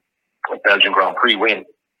Belgian Grand Prix win,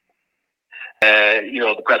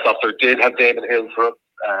 the press officer did have Damon Hill for us,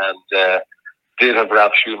 and did have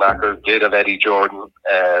Ralf Schumacher, did have Eddie Jordan.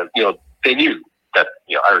 They knew that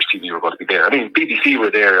Irish TV were going to be there. I mean, BBC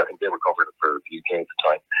were there. I think they were covering it for the UK at the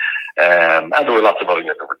time, and there were lots of other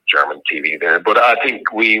German TV there. But I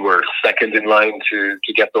think we were second in line to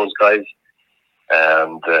get those guys.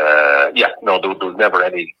 And there was never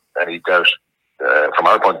any doubt from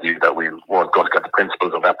our point of view that we weren't going to get the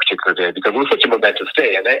principals on that particular day, because it was such a momentous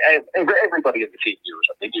day, and everybody in the team knew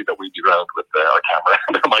it. They knew that we'd be around with our camera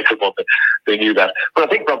and our microphone. They knew that. But I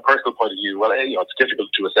think from a personal point of view, well, it's difficult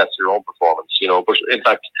to assess your own performance, But in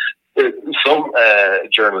fact, some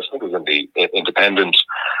journalists, I think it was in the Independent,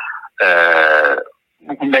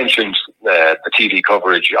 mentioned the TV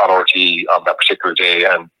coverage on RT on that particular day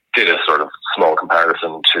and did a sort of small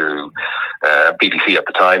comparison to BBC at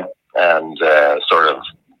the time, and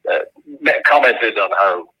commented on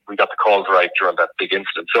how we got the calls right during that big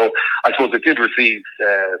incident. So I suppose it did receive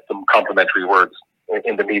some complimentary words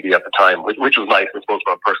in the media at the time, which was nice, I suppose,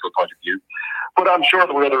 from a personal point of view. But I'm sure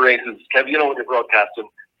there were other races. Kev, when you're broadcasting,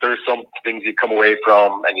 there's some things you come away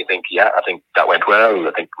from and you think, yeah, I think that went well.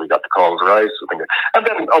 I think we got the calls right. And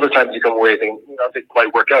then other times you come away thinking, it didn't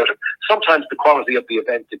quite work out. And sometimes the quality of the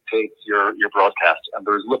event dictates your broadcast, and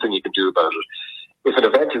there's nothing you can do about it. If an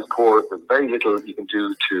event is poor, there's very little you can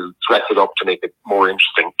do to dress it up to make it more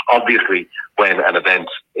interesting. Obviously, when an event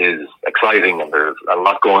is exciting and there's a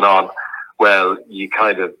lot going on, well, you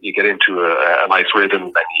get into a nice rhythm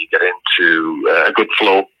and you get into a good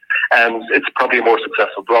flow, and it's probably a more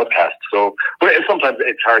successful broadcast. So, but sometimes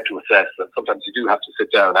it's hard to assess, and sometimes you do have to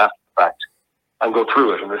sit down after the fact and go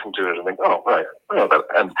through it and listen to it and think, oh, right, I know that.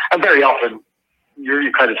 And very often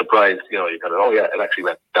you're kind of surprised, oh yeah, it actually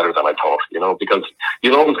went better than I thought, because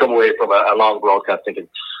you'll always come away from a long broadcast thinking,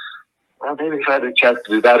 well, maybe if I had a chance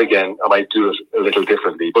to do that again, I might do it a little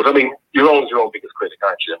differently. But I mean, you're always your own biggest critic,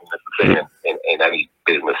 aren't you? I mean, that's the same in any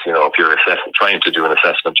business. If you're trying to do an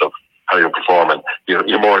assessment of how you're performing,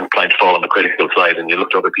 you're more inclined to fall on the critical side, and you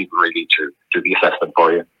look to other people really to do the assessment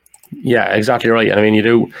for you. Yeah, exactly right. I mean, you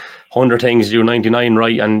do 100 things, you do 99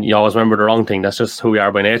 right, and you always remember the wrong thing. That's just who we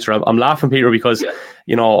are by nature. I'm laughing, Peter, because,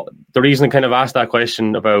 the reason I kind of asked that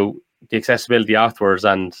question about the accessibility afterwards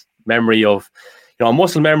and memory of,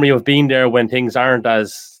 muscle memory of being there when things aren't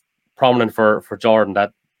as prominent for Jordan,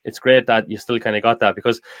 that it's great that you still kind of got that,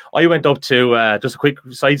 because I went up to, just a quick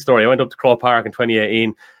side story, I went up to Croke Park in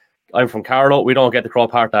 2018. I'm from Carlow. We don't get to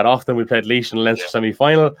Croke Park that often. We played Laois in the Leinster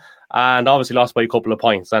semi-final, and obviously lost by a couple of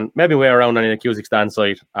points, and maybe way around on the Cusack stand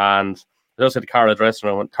side. And I just had the Carlow dressing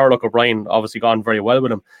room, and Turlough O'Brien obviously gone very well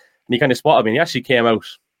with him, and he kind of spotted me, and he actually came out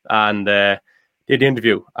and did the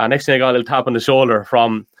interview. And next thing I got a little tap on the shoulder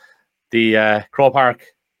from the Croke Park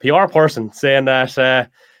PR person saying that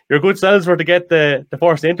you're good selves were to get the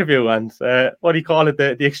first interview, and what do you call it,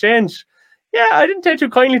 the exchange. Yeah, I didn't take too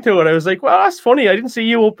kindly to it. I was like, well, that's funny. I didn't see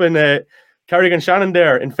you up in Carrigan Shannon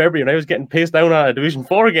there in February, and I was getting paced down on a Division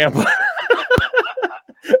 4 game. Oh,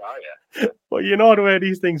 yeah. But you know the way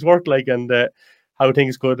these things work, and how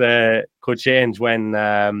things could change when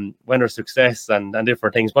there's success and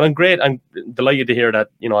different things. But I'm delighted to hear that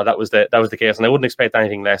that was the case, and I wouldn't expect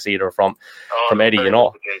anything less either from Eddie.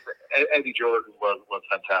 Eddie Jordan was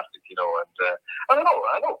fantastic, and I don't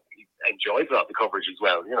know. He enjoyed the coverage as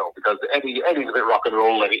well, because Eddie's a bit rock and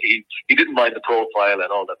roll, and he didn't mind the profile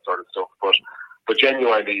and all that sort of stuff. But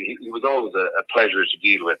genuinely, he was always a pleasure to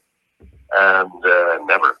deal with, and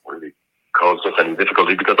never really caused us any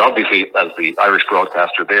difficulty, because obviously, as the Irish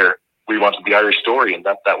broadcaster there, we wanted the Irish story, and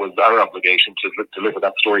that was our obligation to deliver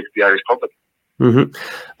that story to the Irish public. Mm-hmm.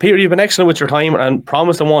 Peter, you've been excellent with your time, and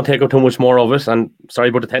promise I won't take up too much more of it, and sorry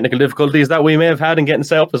about the technical difficulties that we may have had in getting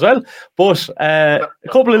set up as well, but a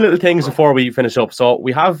couple of little things before we finish up. So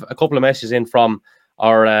we have a couple of messages in from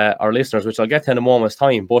our listeners, which I'll get to in a moment's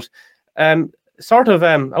time, but sort of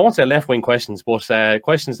I won't say left-wing questions, but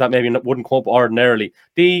questions that maybe wouldn't come up ordinarily.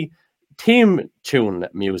 The team tune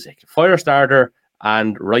music, Firestarter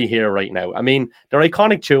and Right Here, Right Now. I mean, they're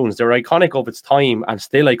iconic tunes. They're iconic of its time and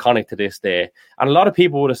still iconic to this day. And a lot of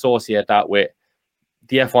people would associate that with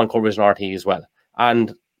the F1 coverage in RT as well.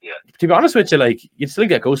 And to be honest with you, you'd still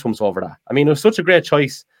get goosebumps over that. I mean, it was such a great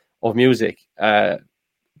choice of music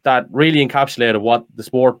that really encapsulated what the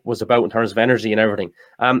sport was about in terms of energy and everything.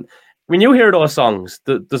 When you hear those songs,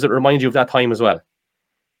 does it remind you of that time as well?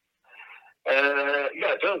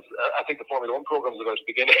 Yeah, it does. I think the Formula 1 program's about to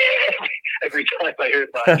begin every time I hear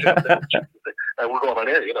that. And we're going on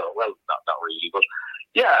air, well, not really, but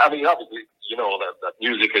yeah, I mean, obviously, that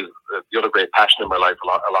music is the other great passion in my life,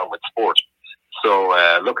 along with sport. So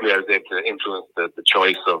luckily I was able to influence the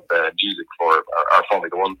choice of music for our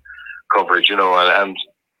Formula 1 coverage, and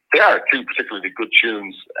they are two particularly good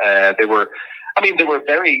tunes. They were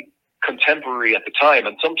very contemporary at the time,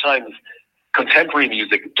 and sometimes contemporary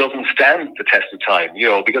music doesn't stand the test of time,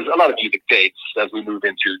 because a lot of music dates as we move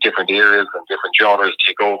into different eras and different genres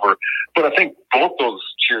take over. But I think both those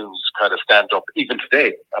tunes kind of stand up even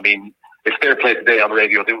today. I mean, if they're played today on the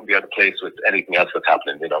radio, they wouldn't be out of place with anything else that's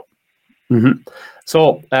happening, Mm-hmm.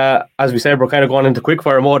 So, as we said, we're kind of going into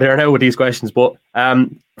quickfire mode here now with these questions, but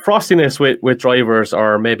frostiness with drivers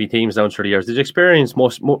or maybe teams down through the years, did you experience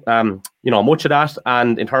much of that?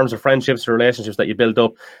 And in terms of friendships or relationships that you build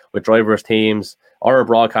up with drivers, teams, or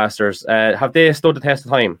broadcasters, have they stood the test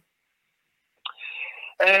of time?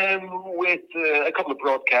 With a couple of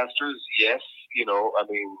broadcasters, yes. I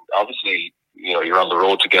mean, obviously, you're on the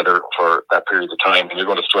road together for that period of time, and you're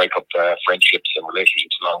going to strike up friendships and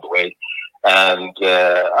relationships along the way. And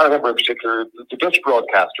I remember in particular, the Dutch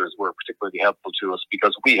broadcasters were particularly helpful to us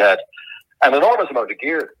because we had an enormous amount of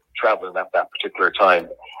gear traveling at that particular time.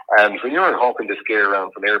 And when you're hawking this gear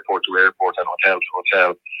around from airport to airport and hotel to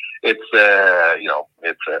hotel, it's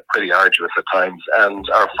pretty arduous at times. And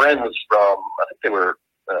our friends from, I think they were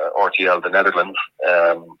RTL, the Netherlands,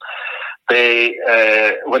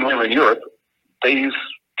 when we were in Europe, they used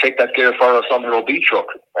take that gear for us on their OB truck.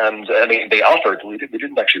 And I mean, they offered, we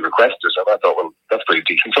didn't actually request it. So I thought, well, that's pretty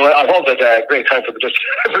decent. So I thought that a great time for the Dutch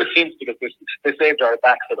ever seems because they saved our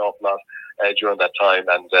backs an awful lot during that time.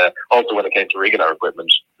 And also when it came to rigging our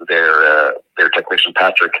equipment, their technician,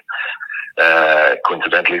 Patrick,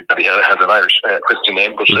 coincidentally, he has an Irish Christian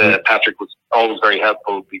name, but Patrick was always very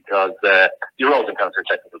helpful because you always encounter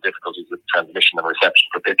technical difficulties with transmission and reception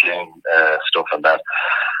for pit lane stuff and that.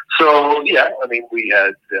 So, yeah, I mean, we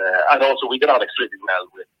had, and also we got on extremely well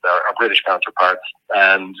with our British counterparts.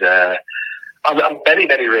 And on many,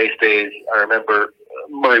 many race days, I remember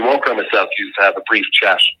Murray Walker and myself used to have a brief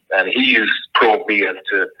chat, and he used to probe me as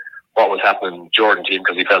to what was happening in the Jordan team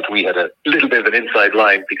because he felt we had a little bit of an inside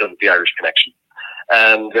line because of the Irish connection.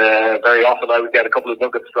 And very often I would get a couple of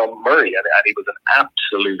nuggets from Murray, and he was an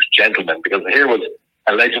absolute gentleman because here was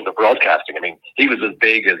a legend of broadcasting. I mean, he was as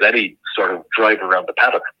big as any sort of driver around the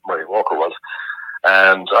paddock, Murray Walker was.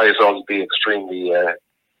 And I used to always be extremely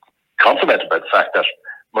complimented by the fact that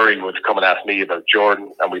Murray would come and ask me about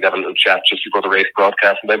Jordan, and we'd have a little chat just before the race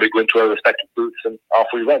broadcast, and then we'd go into our respective booths and off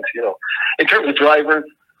we went, In terms of drivers,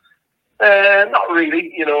 not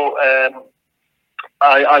really,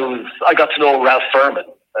 I got to know Ralph Furman,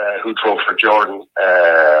 who drove for Jordan.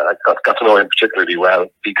 I got to know him particularly well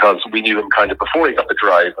because we knew him kind of before he got the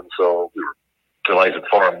drive, and so we were delighted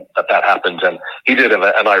for him that happened. And he did have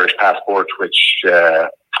an Irish passport, which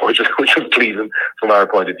was pleasing from our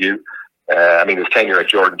point of view. I mean, his tenure at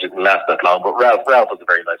Jordan didn't last that long, but Ralph was a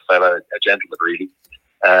very nice fella, a gentleman really.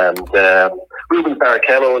 And Rubens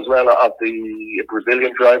Barrichello as well, of the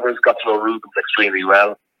Brazilian drivers, got to know Rubens extremely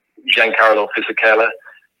well. Giancarlo Fisichella,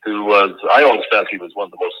 who I always felt he was one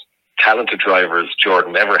of the most talented drivers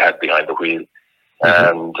Jordan ever had behind the wheel.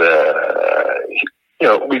 And,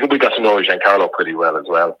 we got to know Giancarlo pretty well as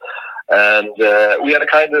well. And we had a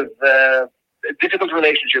kind of difficult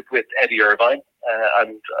relationship with Eddie Irvine.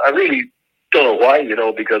 And I really don't know why,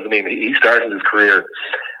 because, I mean, he started his career,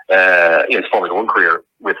 his Formula One career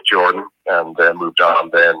with Jordan and moved on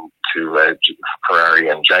then to Ferrari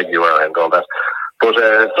and Jaguar and all that. But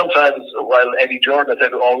sometimes, while Eddie Jordan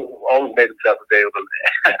had always made himself available,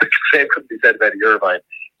 the same couldn't be said of Eddie Irvine.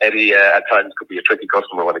 Eddie, at times, could be a tricky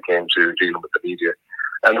customer when it came to dealing with the media.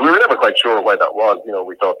 And we were never quite sure why that was.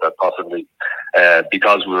 We thought that possibly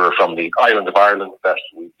because we were from the island of Ireland, that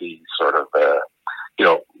we'd be sort of,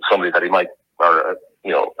 somebody that he might, or,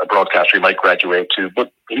 a broadcaster he might graduate to.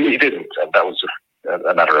 But he didn't. And that was just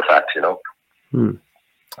a matter of fact,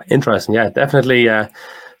 Interesting. Yeah, definitely.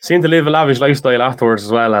 Seemed to live a lavish lifestyle afterwards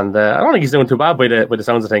as well, and I don't think he's doing too bad by the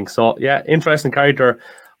sounds of things. So yeah, interesting character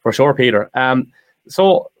for sure, Peter.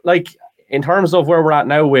 So like in terms of where we're at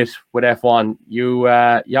now with F1, you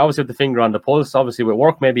obviously have the finger on the pulse. Obviously with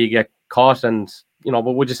work, maybe you get caught, and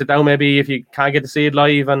but would you sit down maybe if you can't get to see it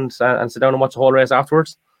live and sit down and watch the whole race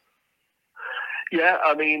afterwards? Yeah,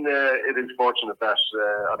 I mean it is fortunate that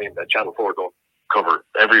Channel 4 don't cover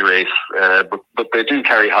every race, but they do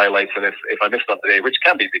carry highlights, and if I missed on today, which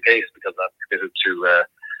can be the case because I'm committed to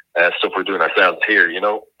stuff we're doing ourselves here,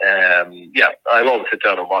 I'll always sit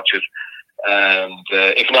down and watch it, and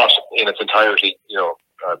if not in its entirety,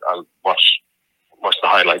 I'll watch the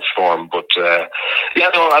highlights for them. But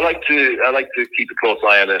I like to keep a close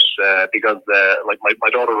eye on it because like my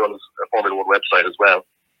daughter runs a Formula One website as well.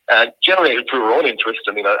 And generated through her own interest.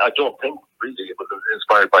 I mean, I don't think really it was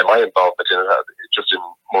inspired by my involvement in it. Just in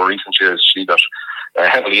more recent years, she got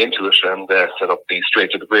heavily into it and set up the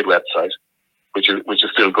Straight to the Grid website. which is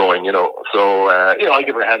still going, you know. So, I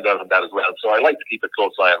give her a hand out on that as well. So I like to keep a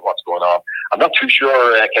close eye on what's going on. I'm not too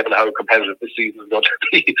sure, Kevin, how competitive this season is going to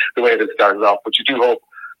be the way that it starts off, but you do hope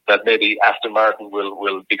that maybe Aston Martin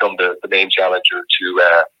will become the main challenger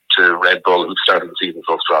to Red Bull, who started the season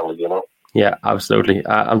so strongly, you know. Yeah, absolutely.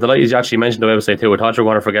 I'm delighted you actually mentioned the website too. I thought you were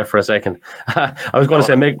going to forget for a second. I was going to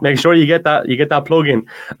say make sure you get that plug in.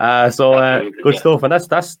 Good stuff, and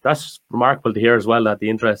that's remarkable to hear as well, that the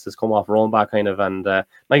interest has come off Roambach kind of, and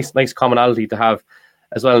nice commonality to have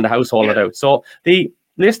as well in the household, no doubt. So the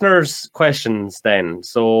listeners' questions then.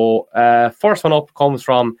 So first one up comes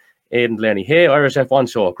from Aidan Delaney. Hey, Irish F1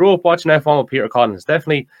 show. Grew up watching F1 with Peter Collins.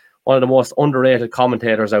 Definitely one of the most underrated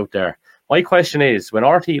commentators out there. My question is, when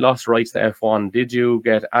RT lost rights to F1, did you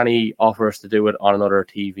get any offers to do it on another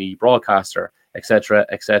TV broadcaster, etc.,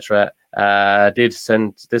 etc.? Did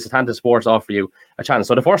Setanta Sports offer you a chance?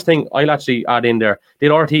 So the first thing I'll actually add in there,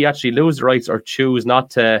 did RT actually lose the rights or choose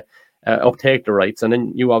not to uptake the rights? And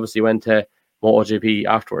then you obviously went to MotoGP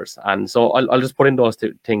afterwards. And so I'll just put in those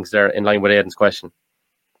two things there in line with Aidan's question.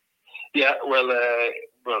 Yeah, well,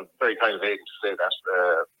 very kind of Aidan to say that.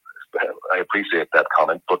 I appreciate that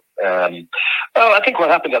comment, but I think what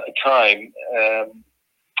happened at the time,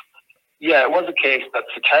 it was a case that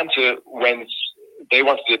Setanta they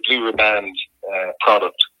wanted a Blue Riband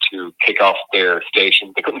product to kick off their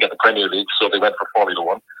station. They couldn't get the Premier League, so they went for Formula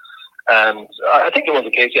One, and I think it was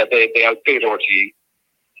a case. Yeah, they outpaid RTE,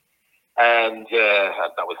 and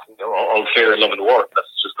that was all fair in love and war. That's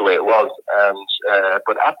just the way it was. And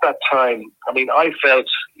but at that time, I mean, I felt,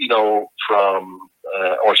 from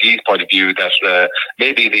RTE's point of view, that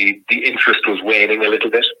maybe the interest was waning a little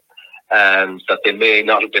bit, and that they may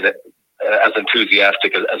not have been as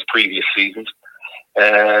enthusiastic as previous seasons.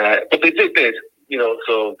 But they did bid,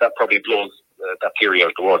 so that probably blows that theory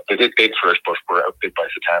out the water. They did bid for it, but were outbid by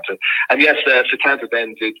Setanta. And yes, Setanta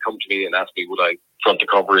then did come to me and ask me, would I front the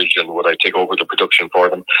coverage and would I take over the production for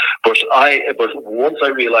them? But once I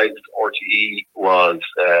realised RTE was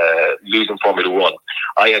losing Formula One,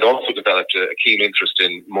 I had also developed a keen interest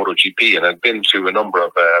in MotoGP, and I'd been to a number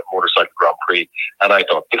of motorcycle Grand Prix, and I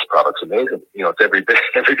thought, this product's amazing. It's every bit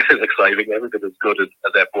as exciting, every bit as good as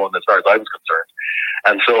F1 as far as I was concerned.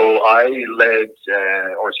 And so I led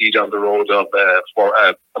RTE down the road of for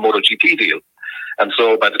a MotoGP deal. And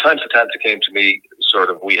so by the time Setanta came to me,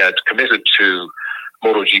 we had committed to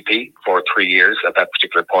MotoGP for 3 years at that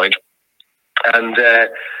particular point. And,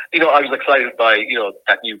 I was excited by,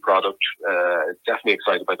 that new product, definitely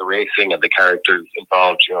excited by the racing and the characters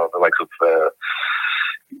involved, the likes of,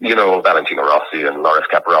 Valentino Rossi and Loris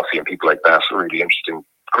Capirossi and people like that. Really interesting,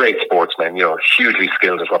 great sportsmen, hugely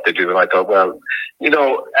skilled at what they do. And I thought, well,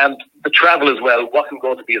 and the travel as well wasn't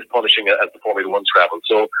going to be as punishing as the Formula One travel.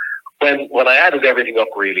 So when I added everything up,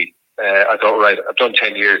 really, I thought, right, I've done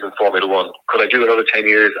 10 years in Formula One. Could I do another 10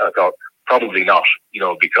 years? I thought, probably not,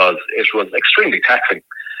 because it was extremely taxing,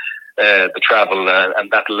 the travel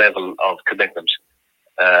and that level of commitment.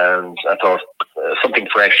 And I thought something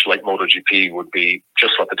fresh like MotoGP would be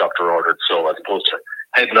just what the doctor ordered. So as opposed to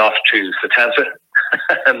heading off to Setanta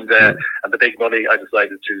and the big money, I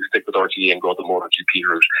decided to stick with RTE and go the MotoGP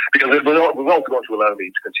route, because it was also going to allow me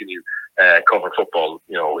to continue cover football,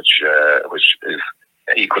 which is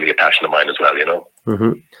equally a passion of mine as well,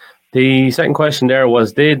 Mm-hmm. The second question there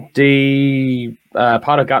was, did the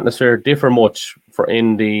paddock atmosphere differ much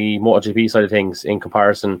in the MotoGP side of things in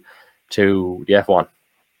comparison to the F1?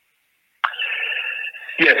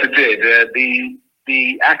 Yes, it did.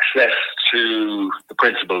 The access to the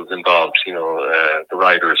principals involved, the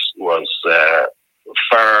riders, was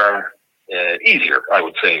far easier, I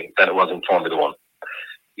would say, than it was in Formula One.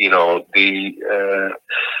 The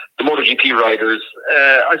MotoGP riders,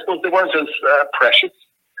 I suppose they weren't as precious,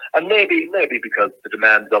 and maybe because the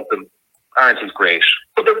demands of them aren't as great,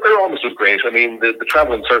 but they're almost as great. I mean, the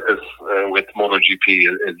traveling circus with MotoGP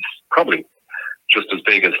is probably just as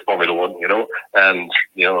big as Formula One, and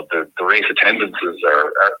the race attendances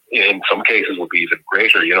are in some cases will be even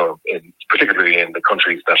greater, particularly in the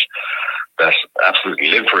countries that absolutely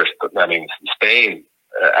live for it. I mean, Spain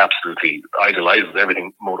absolutely idolizes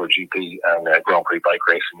everything MotoGP and Grand Prix bike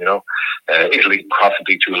racing. Italy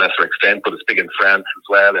possibly to a lesser extent, but it's big in France as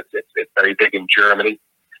well. It's very big in Germany.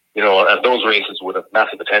 And those races would have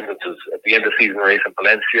massive attendances. At the end of season race in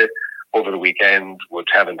Valencia over the weekend would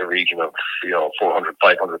have in the region of 400,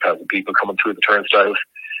 500,000 people coming through the turnstiles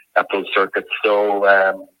at those circuits. So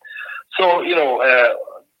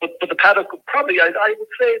but the paddock, probably I would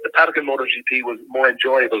say the paddock in MotoGP was more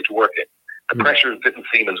enjoyable to work in. The pressure didn't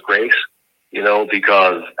seem as great,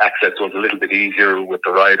 because access was a little bit easier with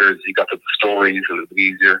the riders. You got to the stories a little bit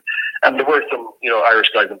easier. And there were some, Irish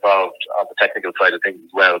guys involved on the technical side of things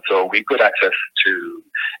as well. So we had good access to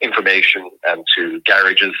information and to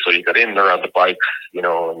garages. So you got in there on the bikes,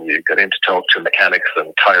 and you got in to talk to mechanics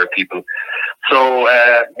and tire people. So,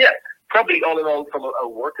 probably all in all, from a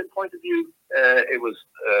working point of view, it was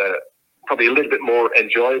probably a little bit more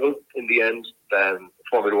enjoyable in the end than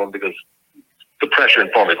Formula One, because the pressure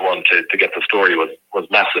in Formula One to get the story was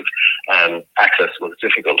massive, and access was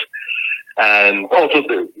difficult. And also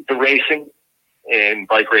the racing, in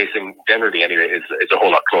bike racing generally anyway, is a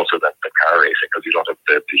whole lot closer than car racing, because you don't have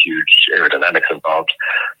the huge aerodynamics involved.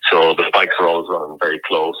 So the bikes are always running very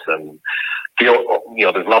close, and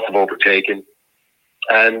there's lots of overtaking.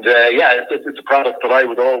 And it's a product that I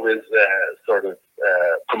would always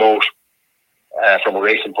promote from a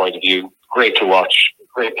racing point of view. Great to watch,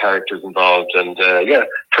 great characters involved, and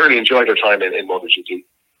thoroughly enjoyed our time in MotoGP.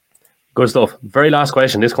 Good stuff. Very last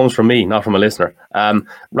question. This comes from me, not from a listener.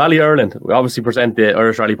 Rally Ireland. We obviously present the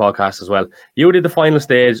Irish Rally podcast as well. You did the final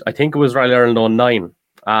stage. I think it was Rally Ireland 09.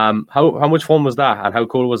 How much fun was that, and how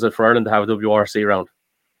cool was it for Ireland to have a WRC round?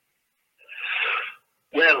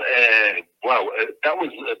 Well, that was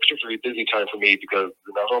a particularly busy time for me, because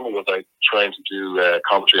not only was I trying to do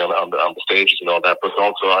commentary on the stages and all that, but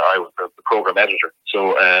also I was the program editor.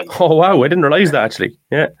 So, oh wow, I didn't realise that actually.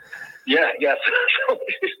 Yeah. Yeah, yes. So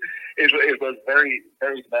it was very,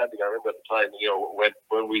 very demanding. I remember at the time,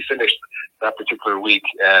 when we finished that particular week,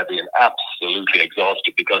 being absolutely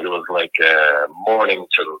exhausted, because it was like morning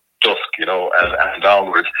till dusk, and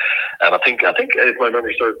onwards. And I think if my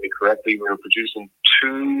memory serves me correctly, we were producing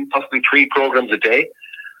 2, possibly 3 programs a day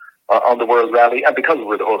on the World Rally. And because we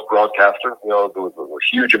were the host broadcaster, there was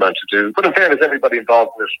a huge amount to do. But in fairness, everybody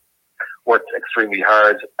involved in it worked extremely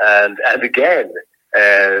hard. And again,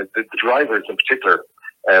 the drivers in particular,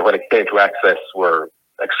 when it came to access, were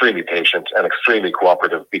extremely patient and extremely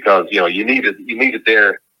cooperative, because you needed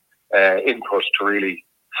their input to really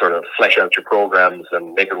sort of flesh out your programs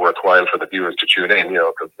and make it worthwhile for the viewers to tune in.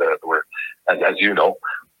 Because there were, as you know,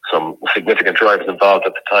 some significant drivers involved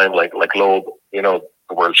at the time, like Loeb, the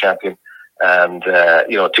world champion, and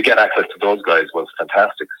to get access to those guys was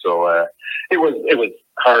fantastic. So it was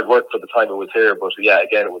hard work for the time it was here, but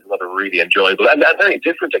again, it was another really enjoyable and a very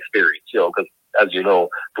different experience, because as you know,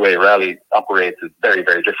 the way rally operates is very,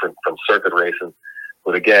 very different from circuit racing.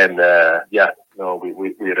 But again, we had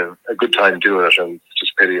a good time doing it, and it's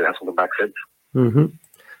just a pity it hasn't come back since. Mm-hmm.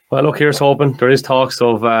 Well, look, here's hoping. There is talks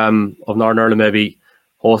of Northern Ireland maybe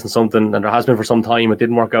hosting something, and there has been for some time. It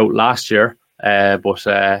didn't work out last year, but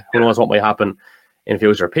who knows what might happen in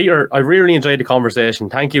future. Peter, I really enjoyed the conversation.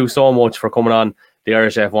 Thank you so much for coming on the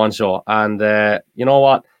Irish F1 show. And you know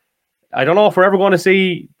what? I don't know if we're ever going to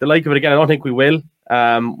see the like of it again. I don't think we will.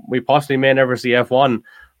 We possibly may never see F1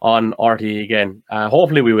 on RTE again.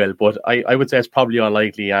 Hopefully we will, but I would say it's probably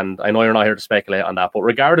unlikely, and I know you're not here to speculate on that. But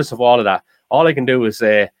regardless of all of that, all I can do is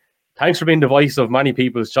say thanks for being the voice of many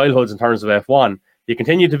people's childhoods in terms of F1. You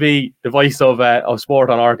continue to be the voice of sport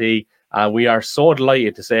on RTE, and we are so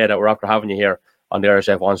delighted to say that we're after having you here on the Irish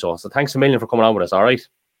F1 show. So thanks a million for coming on with us, all right?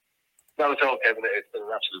 Not at all, Kevin. It's been an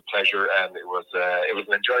absolute pleasure, and it was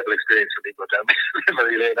an enjoyable experience for me to go down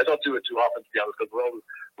memory lane. I don't do it too often, to be honest, because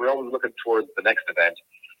we're always looking towards the next event.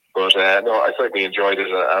 But no, I certainly enjoyed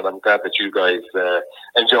it, and I'm glad that you guys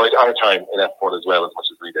enjoyed our time in F1 as well as much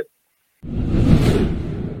as we did.